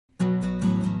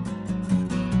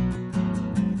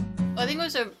I think it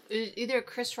was either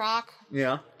Chris Rock.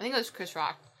 Yeah. I think it was Chris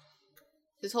Rock.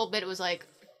 His whole bit was like,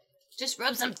 just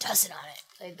rub some tussin on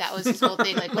it. Like, that was his whole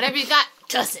thing. Like, whatever you got,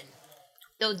 tussin.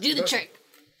 They'll do the trick.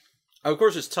 Of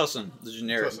course, it's Tussin, the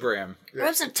generic brand. Yeah.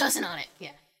 Rub some tussin on it. Yeah.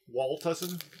 Wall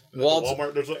Tussin? Wall.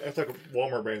 Walmart. There's like, I think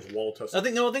Walmart brand's Wall Tussin. I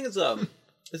think it's isn't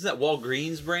that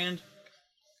Walgreens brand?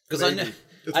 Because I know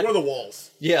it's one of the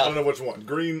walls. Yeah. I don't know which one,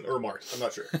 green or Mart. I'm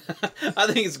not sure. I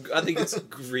think it's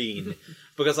green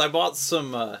because I bought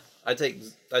some. I take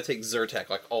Zyrtec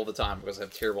like all the time because I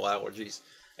have terrible allergies,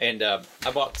 and I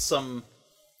bought some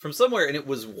from somewhere, and it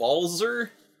was Walzer.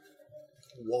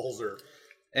 Walzer.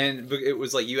 And it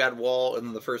was like you add wall and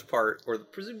then the first part, or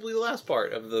presumably the last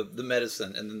part of the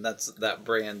medicine, and then that's that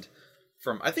brand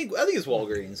from I think it's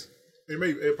Walgreens.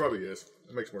 It probably is.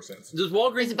 It makes more sense. Does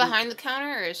Walgreens? Is it behind the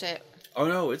counter or is it Oh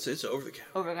no, it's over the counter.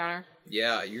 over the counter?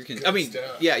 Yeah, you can. I mean,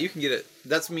 yeah, you can get it.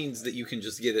 That means that you can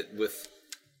just get it with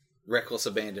reckless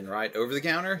abandon, right? Over the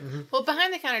counter. Mm-hmm. Well,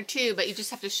 behind the counter too, but you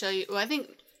just have to show you. Well, I think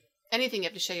anything you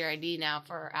have to show your ID now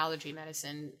for allergy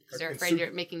medicine because they're afraid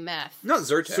you're making meth. Not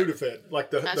Zyrtec. Sudafed,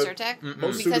 like the Not Zyrtec?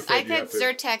 most Because Sudafed I you get have to.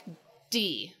 Zyrtec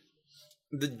D,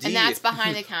 The D. and that's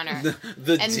behind the counter.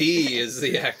 The And- D is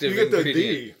the active You get the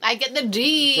ingredient. D. I get the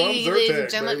D, From ladies Zyrtec, and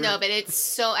gentlemen. baby. No, but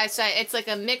it's like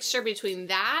a mixture between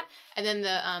that and then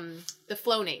the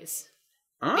Flonase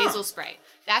nasal spray.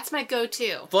 That's my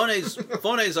go-to.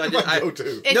 Flonase, I did.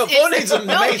 Go-to. No, Flonase is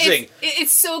amazing.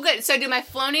 It's so good. So I do my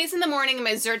Flonase in the morning and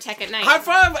my Zyrtec at night. High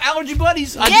five, allergy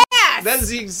buddies. Yes! That is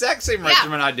the exact same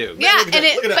regimen I do. Yeah, Look at and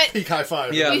that, look at that but peak high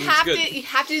five. Yeah. you it's have good.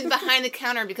 to do the behind the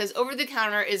counter because over the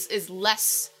counter is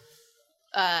less.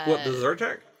 What, the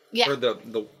Zyrtec? Yeah. Or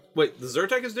the wait, the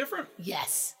Zyrtec is different?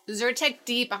 Yes, Zyrtec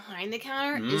D behind the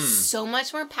counter is so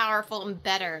much more powerful and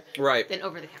better Right. than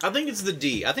over the I counter. think it's the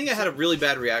D. I think I had a really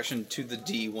bad reaction to the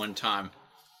D one time.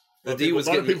 The Well, D was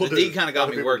a lot of getting people the do. D kind A of lot got of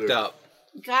me people worked do. up.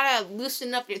 You gotta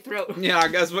loosen up your throat. Yeah, I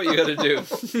guess what you got to do.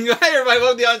 Hey, everybody,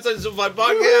 welcome to the Onside Simplified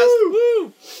podcast.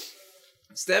 Woo!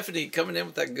 Stephanie coming in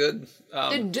with that good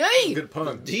The D. Good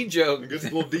pun. D joke. Good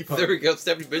little D pun. There we go.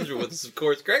 Stephanie Binger with us, of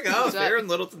course. Greg House, What's up? Aaron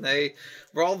Littleton. Hey,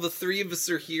 we're all the three of us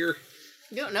are here.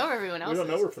 You don't know where everyone else We don't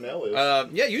know is. where Fennell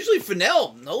is. Yeah, usually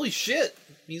Fennell. Holy shit.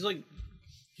 He's like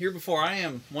here before I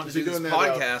am wanting Is to he do this doing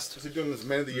that? podcast. Is he doing this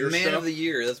Man of the Year Man stuff? of the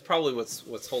Year. That's probably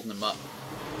what's holding him up.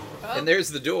 And there's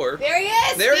the door. There he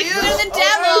is. There he Speaking is. of the devil.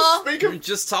 Oh, yeah, We speak of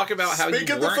just talking about how Speak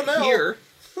you of the weren't Fennell. here.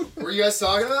 Were you guys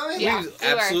talking about me? Yeah, We we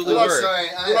absolutely Oh, were. sorry.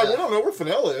 we don't know where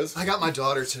Fennell is. I got my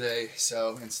daughter today,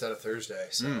 so instead of Thursday,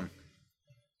 so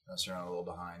I was running a little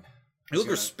behind. You look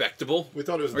respectable. We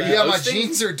thought it was Are you bad. Yeah, my hosting?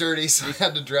 jeans are dirty, so I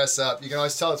had to dress up. You can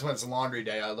always tell it's when it's laundry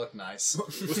day. I look nice. Well,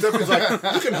 Stephanie's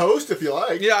like, you can host if you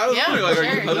like. Yeah, I was Yeah, wondering, like, sure.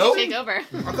 are you You hosting? take over.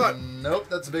 I thought, Nope,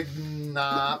 that's a big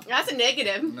knob. That's a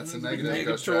negative. That's a negative. Negative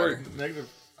Ghost story. Rider. Negative.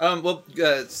 well,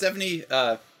 Stephanie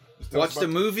watched a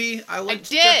movie. I lent to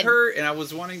did. her, and I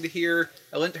was wanting to hear.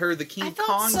 I lent her the King I felt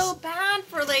Kongs. so bad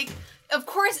for of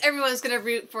course everyone's gonna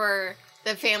root for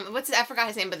the family. I forgot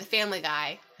his name, but the Family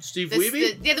Guy. Steve The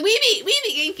Wiebe.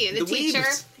 Weeby, thank you, the The teacher.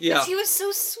 Weebs, yeah. 'Cause he was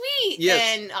so sweet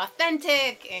Yes. and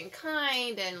authentic and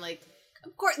kind and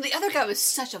of course the other guy was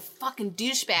such a fucking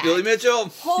douchebag. Billy Mitchell.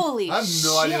 Holy I have shit!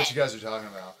 no idea what you guys are talking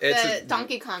about. The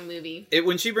Donkey Kong movie.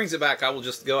 When she brings it back, I will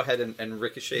just go ahead and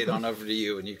ricochet it on over to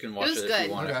you, and you can watch It was it good. if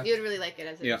you want Okay. it. You would really like it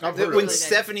as a Yeah. I've heard of When it.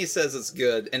 Stephanie says it's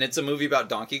good, and it's a movie about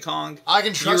Donkey Kong, I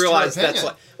can trust you realize her opinion.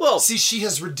 that's like See, she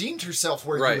has redeemed herself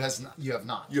where Right. you have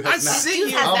not. You I have not. sent You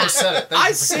you. have I almost said it. Thank I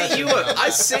you for sent catching you me on I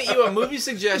that. sent you a movie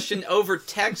suggestion over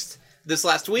text this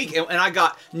last week, and I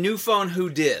got new phone who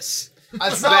dis.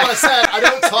 That's not what I said. I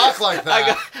don't talk like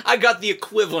that. I got the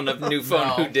equivalent of new phone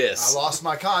No, who dis. I lost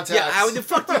my contacts. Yeah, how the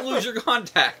fuck did you lose your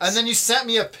contacts? And then you sent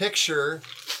me a picture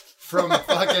from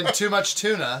fucking Too Much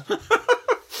Tuna.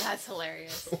 That's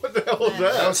hilarious. What the hell is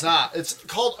No, that? it's not. It's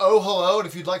called Oh Hello, and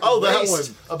if you'd like to Oh, that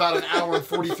waste one. about an hour and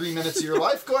 43 minutes of your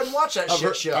life, go ahead and watch that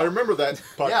shit show. I remember that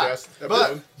Yeah, podcast. but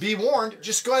episode. be warned,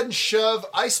 just go ahead and shove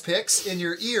ice picks in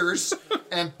your ears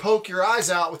and poke your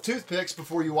eyes out with toothpicks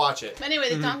before you watch it. But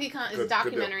anyway, the Donkey Kong Good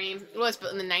documentary was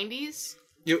in the 90s.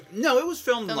 No, it was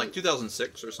filmed in like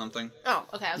 2006 or something. Oh,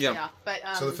 okay, I was Yeah. way off. But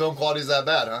So the film quality is that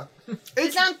bad, huh?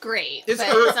 it's not great, It's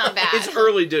but ear- it's not bad. It's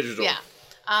early digital. Yeah.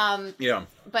 Yeah.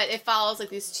 But it follows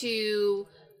these two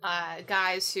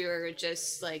guys who are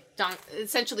just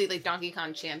essentially like Donkey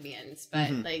Kong champions, but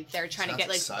they're trying to Sounds get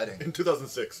exciting. In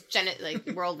 2006.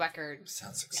 world record.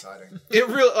 Sounds exciting. It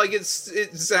really it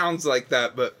sounds like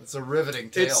that, but It's a riveting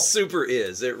tale. it super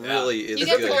is. It really is You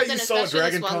that get the good. guy pulled you in, saw at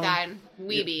especially this Dragon one Con? guy,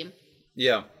 Weeby.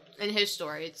 Yeah. in his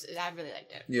story. I really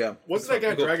liked it. Yeah. Wasn't that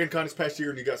guy at Cool. Dragon Con this past year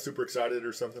and you got super excited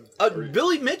or something?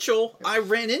 Billy Mitchell, I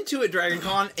ran into at Dragon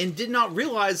Con and did not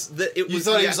realize that it was. You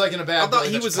thought he was like in a bad I thought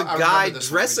Billy he was a Mitchell. I guy remember this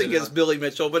when we dressing did it as on- Billy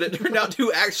Mitchell, but it turned out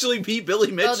to actually be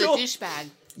Billy Mitchell. Oh, the douchebag.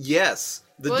 Yes,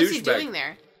 the What was he douchebag. doing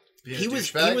there? Being a He was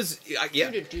douchebag?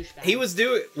 yeah. Dude, a douchebag. He was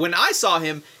doing when I saw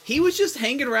him. He was just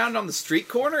hanging around on the street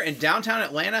corner in downtown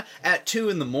Atlanta at 2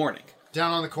 a.m.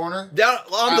 down on the corner. Down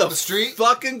on Out the street?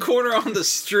 fucking corner on the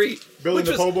street. Billy which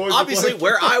and the was Po' Boys obviously look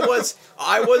like? where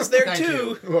I was there Thank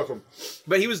too. You're welcome.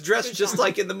 But he was dressed just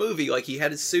like in the movie. Like he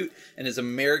had his suit and his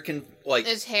American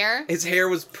His hair. His hair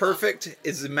was perfect.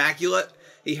 It's immaculate.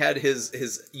 He had his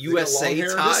USA long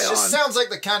hair? tie This just on. sounds like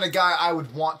the kind of guy I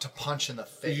would want to punch in the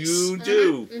face. You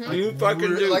do. You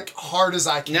fucking do. Like hard as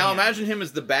I can. Now imagine him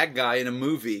as the bad guy in a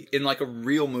movie, in like a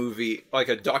real movie, like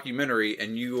a documentary,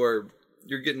 and you're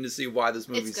getting to see why this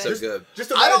movie's so good. good.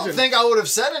 Just I imagine. don't think I would have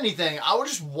said anything. I would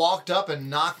just walked up and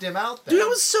knocked him out there. Dude, I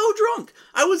was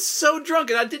so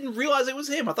drunk. and I didn't realize it was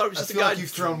him. I thought it was I just a feel guy like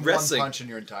you've thrown dressing. one punch in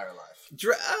your entire life.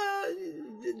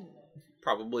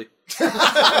 Probably.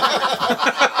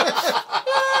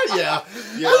 Yeah.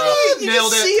 You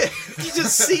Nailed just it. See it. You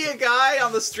just see a guy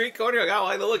on the street corner. You're like, oh, I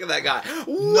like the look of that guy.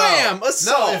 Wham!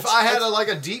 Assault. No, if I had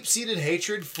a deep-seated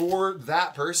hatred for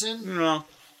that person, No.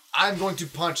 I'm going to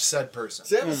punch said person.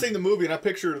 See, I haven't seen the movie, and I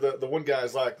picture the one guy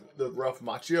is like the rough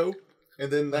macho,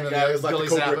 and then that And then guy the is like Billy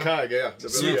the Cobra Zappa. Kai. Yeah,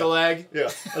 Sweep the yeah. leg. Yeah,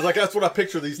 I was like, that's what I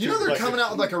picture these two. You know they're like, coming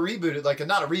out with like a reboot, like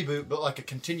not a reboot, but like a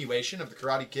continuation of the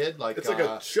Karate Kid. Like It's like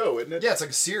a show, isn't it? yeah, it's like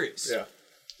a series. Yeah.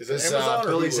 Is it It's, Amazon or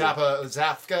Billy Hulu?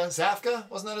 Zafka,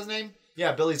 wasn't that his name?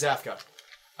 Yeah, Billy Zafka.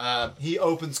 He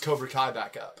opens Cobra Kai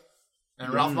back up,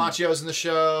 and Ralph Macchio's in the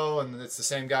show, and it's the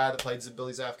same guy that played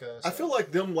Billy Zafka. So. I feel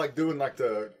like them doing like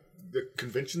the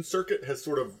convention circuit has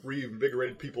sort of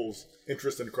reinvigorated people's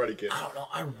interest in Karate Kid. I don't know.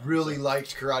 I really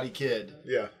liked Karate Kid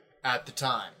Yeah, at the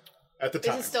time. at the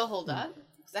time. Does it still hold up?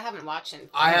 Because I haven't watched it.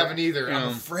 I haven't either. I'm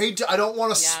afraid to. I don't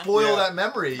want to Yeah. spoil Yeah. that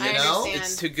memory. You I know. understand.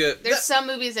 It's too good. There's some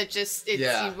movies that just you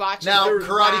watch Now, it.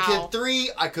 Karate wow. Kid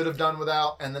 3, I could have done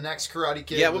without, and the next Karate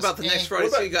Kid. Yeah, what was about the next eh. Friday?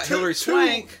 What So about you got two- Hilary two-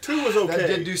 Swank. Two was okay. That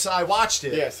did do so. I watched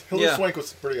it. Yes, Hilary Yeah. Swank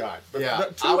was pretty high. But Yeah.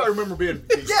 two I remember being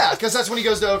decent. Yeah, because that's when he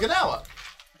goes to Okinawa.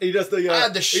 He does the I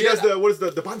had the he shit- does the what is the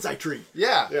bonsai tree?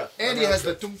 Yeah. Yeah. And he has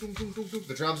the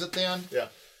the drums at the end. Yeah.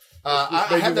 I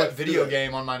They had do that like- video do that.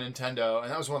 game on my Nintendo, and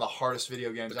that was one of the hardest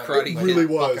video games I've Karate ever Kid. played Really in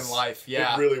my was. fucking life.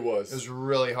 Yeah. It really was. It was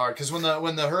really hard because when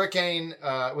the hurricane,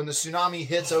 when the tsunami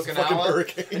hits fucking Okinawa,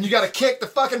 hurricane. and you got to kick the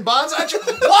fucking bonsai tree.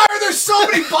 Why are there so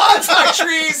many bonsai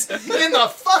trees in the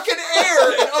fucking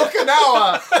air in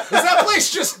Okinawa? Is that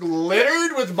place just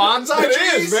littered with bonsai It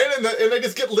trees? is, man, and they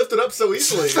just get lifted up so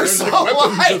easily. They're There's so like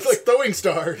weapons, light. it's like throwing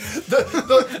stars.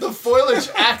 The foliage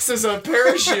acts as a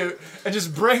parachute and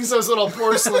just brings those little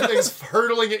porcelain things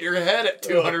hurtling at your head at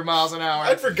 200 miles an hour.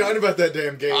 I'd forgotten about that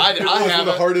damn game. I It was one of have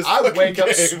the hardest. I fucking wake up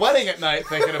games. sweating at night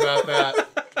thinking about that.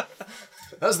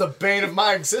 That was the bane of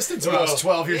my existence when I was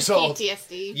 12 years old.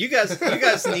 PTSD. You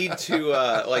guys need to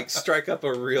like strike up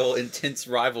a real intense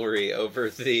rivalry over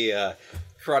the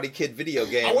Karate Kid video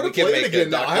game. I wanna We can play it make again a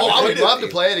now. I Oh, I would played it. love to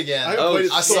play it again. I haven't played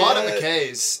it I so saw it at much.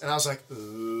 McKay's, and I was like,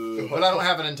 ooh. But I don't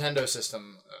have a Nintendo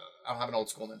system. I don't have an old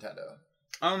school Nintendo.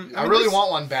 I really want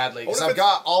one badly because wonder I've if it's-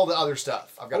 got all the other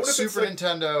stuff. I've got a wonder if it's Super like-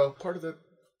 Nintendo. Part of the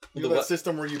The that what?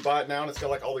 system where you buy it now and it's got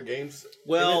like all the games.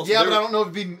 Well, Yeah, but there- I don't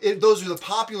know if those are the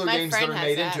popular My games that friend are has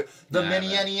made that. into it. The Nah, mini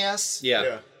man. NES. Yeah.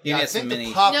 Yeah. You I need some think mini.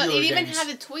 the popular No, it even games. had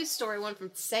a Toy Story one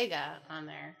from Sega on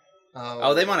there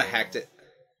Oh, they might have hacked it.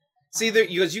 See, there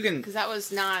you can. because that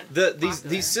was not These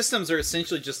popular. systems are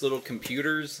essentially just little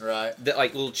computers, Right. That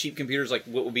like little cheap computers, like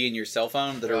what would be in your cell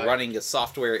phone, that are Right. running a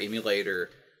software emulator,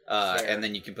 and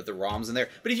then you can put the ROMs in there.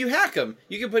 But if you hack them,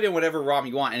 you can put in whatever ROM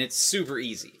you want, and it's super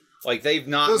easy. Like they've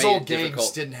not Those made old it games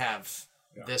difficult. didn't have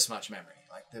this much memory.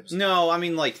 Like there was No, I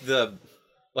mean like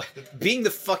being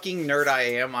the fucking nerd I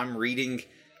am, I'm reading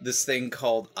this thing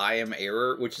called I Am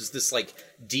Error, which is this like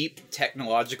deep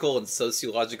technological and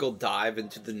sociological dive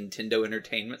into the Nintendo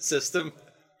Entertainment System.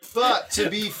 But to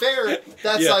be fair,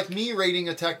 that's Yeah. like me reading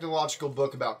a technological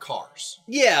book about cars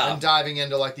Yeah. and diving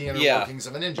into like the inner Yeah. workings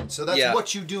of an engine. So that's Yeah.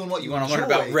 what you do and what you wanna enjoy. learn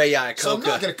about Ray Iacocca. So I'm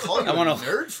not going to call you I wanna- a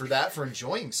nerd for that, for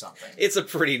enjoying something. It's a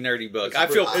pretty nerdy book. I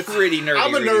feel pretty nerdy.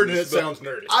 I'm a reading nerd and it this book. sounds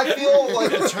nerdy. I feel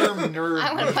like the term nerd. I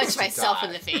want to needs punch myself die.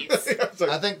 in the face. It's like,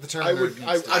 I think the term I nerd would.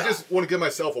 needs to I die. just want to give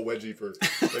myself a wedgie for.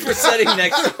 For sitting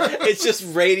next, it's just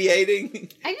radiating.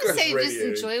 I just say just radiating.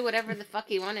 enjoy whatever the fuck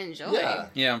you want to enjoy. Yeah.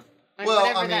 Yeah, Like, Well,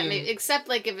 whatever I that mean- may, except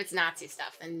like if it's Nazi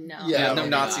stuff, then no. Yeah, no maybe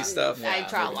Nazi not. stuff. I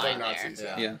draw a maybe line no there. Nazis,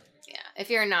 Yeah. Yeah. Yeah, if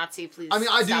you're a Nazi, please. I mean,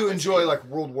 I stop do enjoy listening. like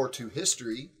World War II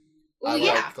history. Well, I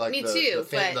yeah, like me the,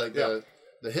 too.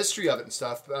 the history of it and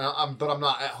stuff, but I'm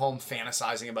not at home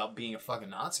fantasizing about being a fucking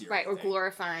Nazi. Right, or anything.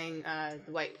 glorifying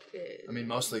the white. I mean,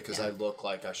 mostly because I look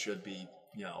like I should be,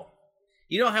 you know.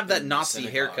 You don't have that Nazi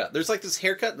synagogue. haircut. There's like this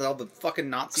haircut that all the fucking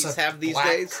Nazis It's a have these black,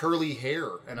 days. curly hair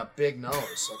and a big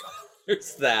nose, like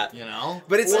There's that. you know,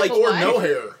 But it's like, or no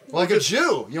hair. like a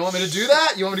Jew. You want me to do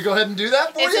that? You want me to go ahead and do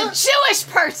that for It's you? a Jewish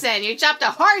person. You chopped a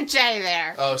hard J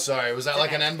there. Oh, sorry. Was that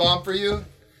like an N-bomb for you?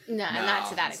 No, not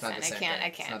to that it's not extent. the I same can't. thing. I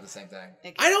It's not can't. the same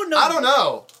thing. I don't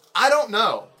know. I don't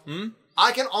know.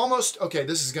 I can almost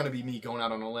this is gonna be me going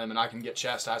out on a limb, and I can get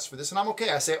chastised for this, and I'm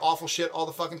okay. I say awful shit all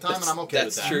the fucking time, and I'm okay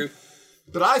with That's that. true.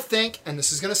 But I think, and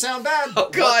this is gonna sound bad, Oh,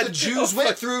 but God. what the Jews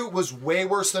went through was way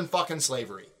worse than fucking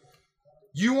slavery.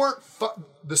 You weren't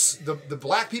the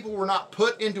black people were not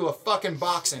put into a fucking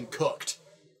box and cooked.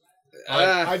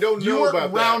 I don't You know weren't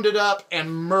about rounded up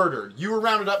and murdered. You were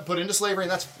rounded up and put into slavery,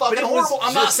 and that's fucking it was horrible.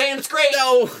 I'm not just- saying it's great.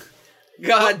 No.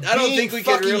 God, But I don't being think we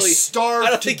can fucking really. starved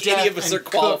I don't to think any death of us and are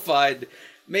qualified.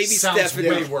 Maybe sounds Stephanie.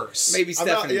 way worse. Maybe I'm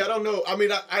not, Stephanie. yeah, I don't know. I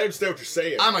mean, I understand what you're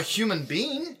saying. I'm a human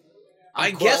being. I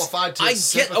I'm guess qualified to I get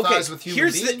sympathize okay. with human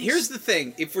Here's beings. here's the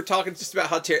thing. If we're talking just about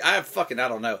how terrible, I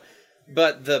don't know.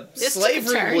 But the This took a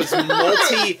slavery turn. was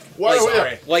multi Why-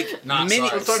 Sorry. like Not many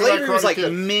sorry. Talking slavery about was Karate like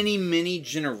Kid. many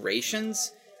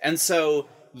generations, and so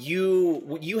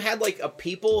you had like a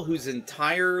people whose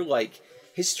entire like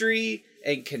history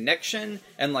and connection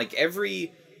and like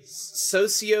every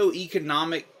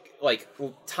socio-economic like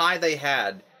tie they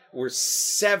had were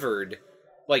severed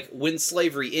like when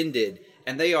slavery ended,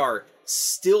 and they are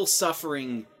still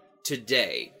suffering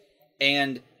today.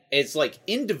 And it's like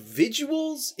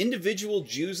individual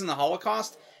Jews in the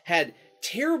Holocaust had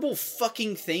terrible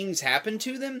fucking things happen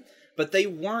to them, but they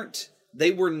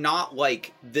were not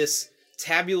like this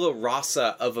tabula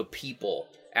rasa of a people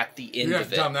at the end You of have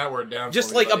it. to dumb that word down. Just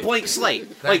for me, like a buddy. blank slate.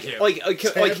 Thank like, you. like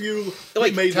Have you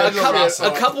like made a that couple, shit a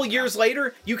up? couple years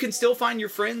later, you can still find your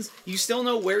friends. You still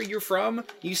know where you're from.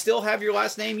 You still have your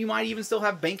last name. You might even still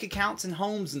have bank accounts and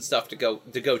homes and stuff to go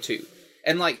to.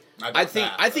 And like, I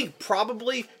think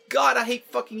probably, God, I hate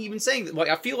fucking even saying that. Like,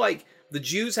 I feel like the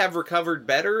Jews have recovered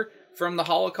better from the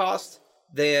Holocaust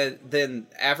than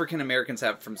African Americans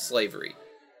have from slavery.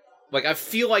 Like, I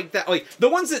feel like that, like, the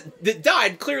ones that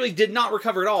died clearly did not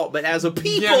recover at all, but as a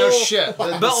people... Yeah, no shit.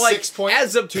 But, like, 6.2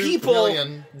 as a people,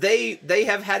 million. they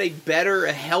have had a better,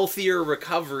 a healthier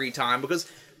recovery time, because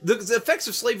the effects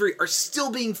of slavery are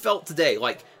still being felt today.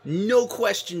 Like, no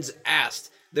questions asked.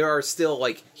 There are still,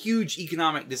 like, huge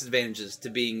economic disadvantages to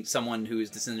being someone who is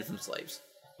descended from slaves.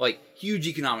 Like, huge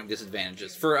economic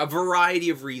disadvantages for a variety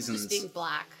of reasons. Just being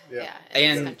black. Yeah. Yeah.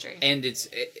 In this country. And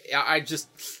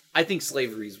I think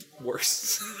slavery is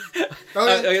worse.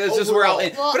 Okay. That's just where I'll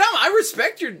end. Well- But I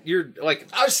respect your like.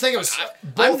 I was thinking it was I'm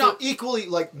both not- are equally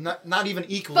like not even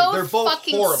equally. both They're both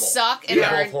fucking horrible. suck and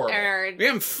Yeah. Both horrible. are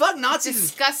Man, fuck Nazis.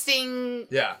 disgusting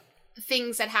Yeah.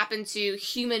 things that happen to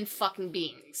human fucking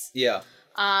beings. Yeah.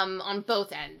 On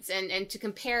both ends, and to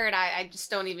compare it, I just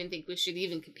don't even think we should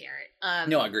even compare it.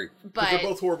 No, I agree. But They're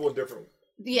both horrible and different.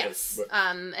 yes, but-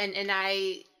 and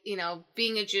I, you know,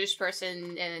 being a Jewish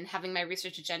person and having my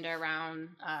research agenda around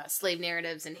slave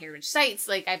narratives and heritage sites,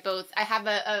 like I have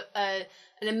an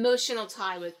emotional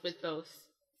tie with both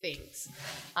things.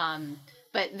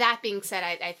 But that being said,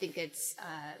 I think it's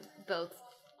both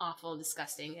awful,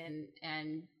 disgusting,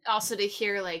 and also to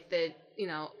hear like the, you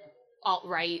know,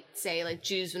 alt-right say like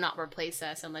Jews will not replace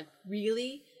us. I'm like,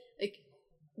 really? Like,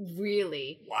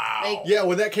 really? Wow. Like, Yeah,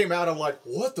 when that came out, I'm like,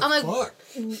 what the I'm fuck?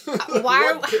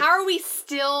 how are we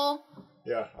still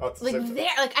Yeah. like there?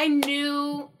 Like, I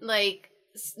knew like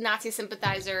Nazi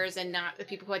sympathizers and not the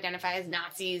people who identify as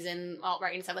Nazis and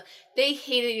alt-right and stuff. Like, they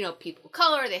hated, you know, people of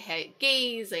color. They hate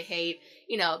gays. They hate,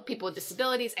 you know, people with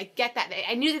disabilities. I get that.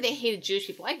 I knew that they hated Jewish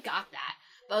people. I got that.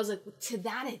 But I was like, to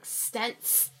that extent,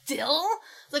 still?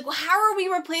 Like, well, how are we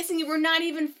replacing you? We're not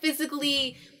even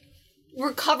physically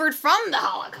recovered from the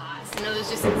Holocaust. And it was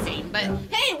just insane. But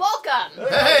hey, welcome.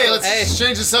 Hey, let's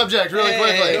change the subject really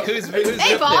quickly. Who's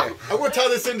Hey, up Paul. there? I want to tie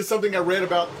this into something I read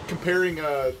about comparing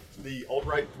the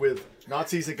alt-right with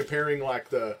Nazis and comparing like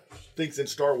the things in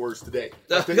Star Wars today.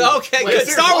 Like, Okay, like, good.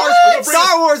 seriously, Star Wars. I'm gonna bring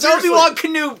Star Wars. seriously.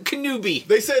 Obi-Wan Kenobi.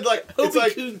 They said like it's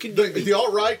like Obi-Wan Kenobi. the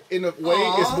alt-right in a way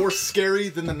is more scary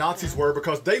than the Nazis were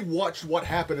because they watched what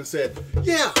happened and said,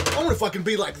 "Yeah, I want to fucking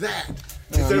be like that."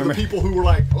 Instead of the people who were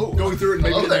like going through it and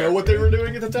maybe Hello didn't there. know what they were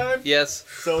doing at the time. Yes.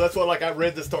 So that's why like I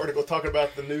read this article talking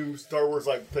about the new Star Wars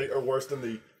like they are worse than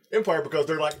the Empire because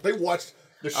they're like they watched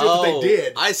the shit that Oh, they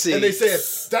did. I see. And they said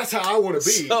that's how I want to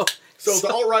be. So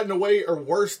the alt-right, in a way, are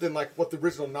worse than like what the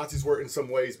original Nazis were in some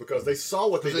ways because they saw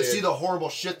what they did. They see the horrible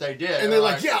shit they did. And they're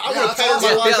like, yeah, I'm going to that's pattern my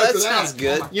awesome. life Yeah, after that sounds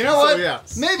good. You know what? yeah.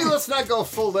 Maybe let's not go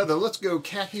full leather. Let's go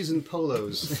khakis and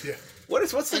polos. Yeah.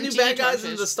 What's the And new Gene bad guys in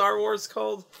Punches. the Star Wars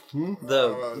called?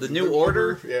 The New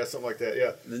Order? Yeah, something like that.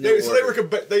 Yeah. The New So they Order.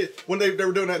 were when they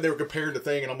were doing that, they were comparing the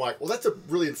thing, and I'm like, well, that's a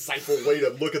really insightful way to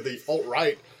look at the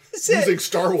alt-right using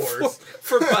Star Wars.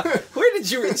 Where did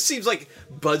you? It seems like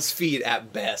BuzzFeed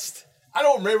at best. I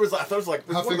don't remember. I thought it was like it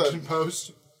was one of Huffington the,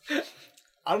 Post.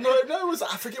 I don't know. No, it was.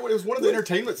 I forget what it was. One of the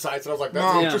entertainment sites, and I was like,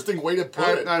 that's No. an interesting way to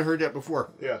put it. I'd heard that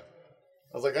before. Yeah.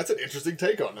 I was like, that's an interesting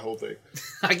take on the whole thing.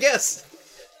 I guess.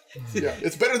 Yeah,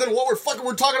 it's better than what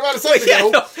we're talking about a second Yeah,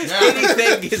 ago. no,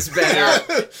 anything is better.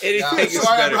 Anything is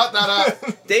Sorry, I better. brought that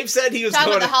up. Dave said he was Talk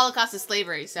going about to. the Holocaust of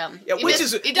slavery, so Yeah, you which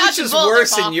missed- is you dodged a bullet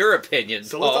worse there, in your opinion.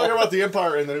 So let's Paul. talk about the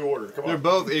Empire and the New Order. Come They're on.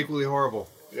 both equally horrible.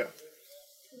 Yeah.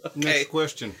 Okay. Next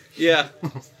question. Yeah.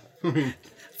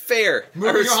 Fair. I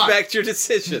Moving on. respect your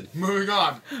decision. Moving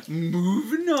on.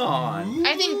 Moving on.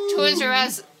 I think Toys R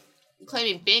Us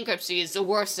claiming bankruptcy is the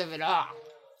worst of it all.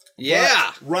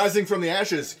 Yeah. Rising from the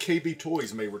ashes, KB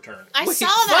Toys may return. I Wait, saw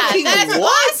that. fucking That's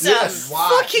what? awesome. Yes.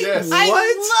 Why? Fucking Yes. what?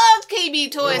 I loved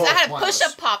KB Toys. They're I had all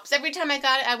push-up pops every time I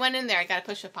got it. I went in there. I got a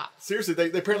push-up pop. Seriously,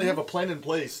 they apparently have a plan in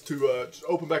place to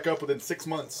open back up within 6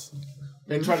 months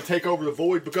and try to take over the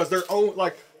void because their own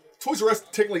Toys R Us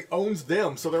technically owns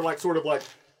them, so they're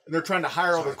and they're trying to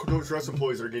hire all the Toys R Us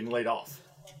employees that are getting laid off.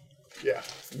 Yeah.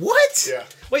 What? Yeah.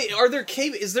 Wait, are there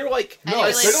KB? Is there like No, a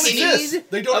they don't seed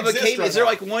exist. They don't of a exist KB? right Is there now.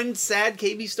 like one sad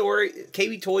KB story,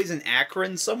 KB Toys in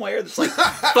Akron somewhere that's like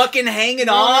fucking hanging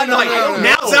on? no, like no, no.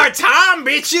 now's our time,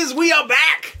 bitches. We are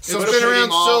back. It's But been around apparently-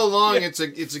 so long. It's a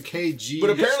KG.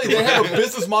 But apparently they have a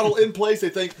business model in place they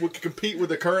think would compete with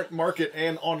the current market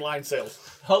and online sales.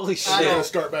 Holy They're going to shit!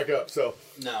 start back up, so.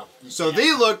 No. So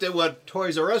they looked at what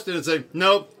Toys R Us did and said,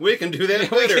 "Nope, we can do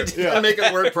that better Yeah. and make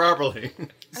it work properly."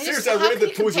 Seriously, I how read can that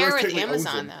you Toys R compare Us with technically owns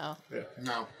Amazon them. though?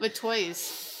 No. With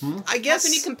toys, I how guess.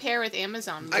 can you compare with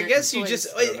Amazon? I with guess you toys?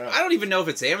 just. don't know. I don't even know if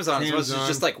it's Amazon as much as Amazon.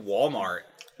 just like Walmart.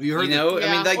 You heard You know, Yeah,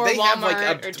 I mean, like or they have like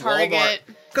Walmart a or Target.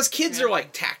 because kids are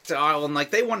like tactile and like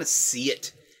they want to see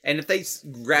it. And if they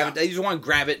grab it, they just want to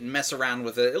grab it and mess around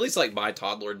with it. At least like my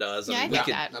toddler does. Yeah, I we get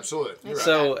could- that. Absolutely. You're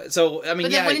right. So I mean,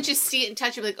 But yeah. then wouldn't you see it and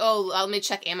touch it like, oh, let me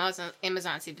check Amazon,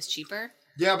 see if it's cheaper?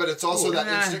 Yeah, but it's also that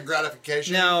Nah. instant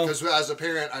gratification. No. Because as a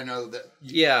parent, I know that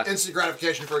Yeah. instant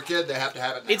gratification for a kid, they have to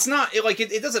have it now. It's not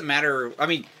it doesn't matter. I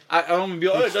mean, I don't want to be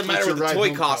like, oh, it doesn't matter It's what a the ride toy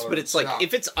home costs, but tolerance. it's like Yeah.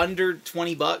 if it's under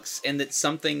 $20 and it's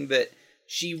something that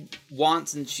she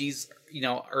wants and she's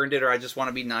earned it, or I just want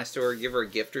to be nice to her, give her a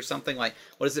gift or something. Like,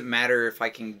 what does it matter if I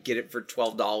can get it for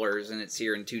 $12 and it's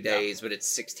here in 2 days, but it's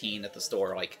 $16 at the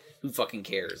store? Like, who fucking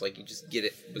cares? Like, you just get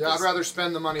it. Yeah, I'd rather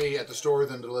spend the money at the store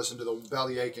than to listen to the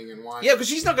belly aching and whining. Yeah, because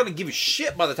she's not going to give a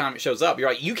shit by the time it shows up. You're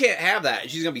like, you can't have that.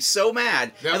 And she's going to be so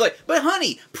mad. Yeah. It's like, but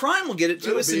honey, Prime will get it to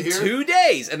It'll us be in here. 2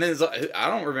 days. And then it's like, I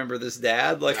don't remember this,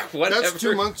 Dad. Like, whatever. That's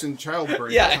 2 months in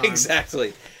childbirth. Yeah, time.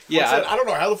 exactly. Yeah, Yeah. I don't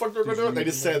know how the fuck they're going to do it. They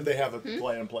just said they have a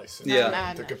plan in place.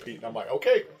 Yeah. To compete. And I'm like,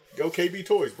 okay, go KB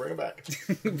Toys, bring them back.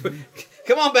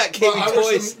 Come on back, Well, KB I wish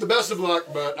Toys. them the best of luck,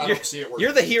 but I don't see it working.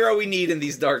 You're the hero we need in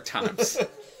these dark times.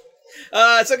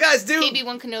 So guys, do Maybe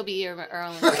one Kenobi or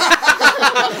Erlen.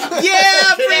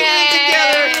 yeah, bring it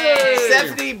together. Yay!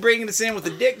 Stephanie bringing us in with a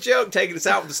dick joke, taking us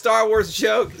out with a Star Wars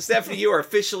joke. Stephanie, you are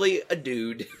officially a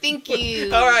dude. Thank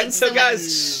you. All right, Thanks so much.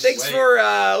 guys, thanks for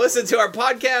listening to our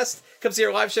podcast. Come see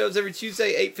our live shows every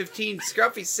Tuesday, 8:15,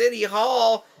 Scruffy City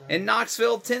Hall in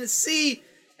Knoxville, Tennessee.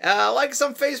 Like us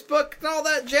on Facebook and all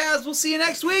that jazz. We'll see you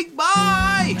next week.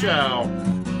 Bye.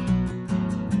 Ciao.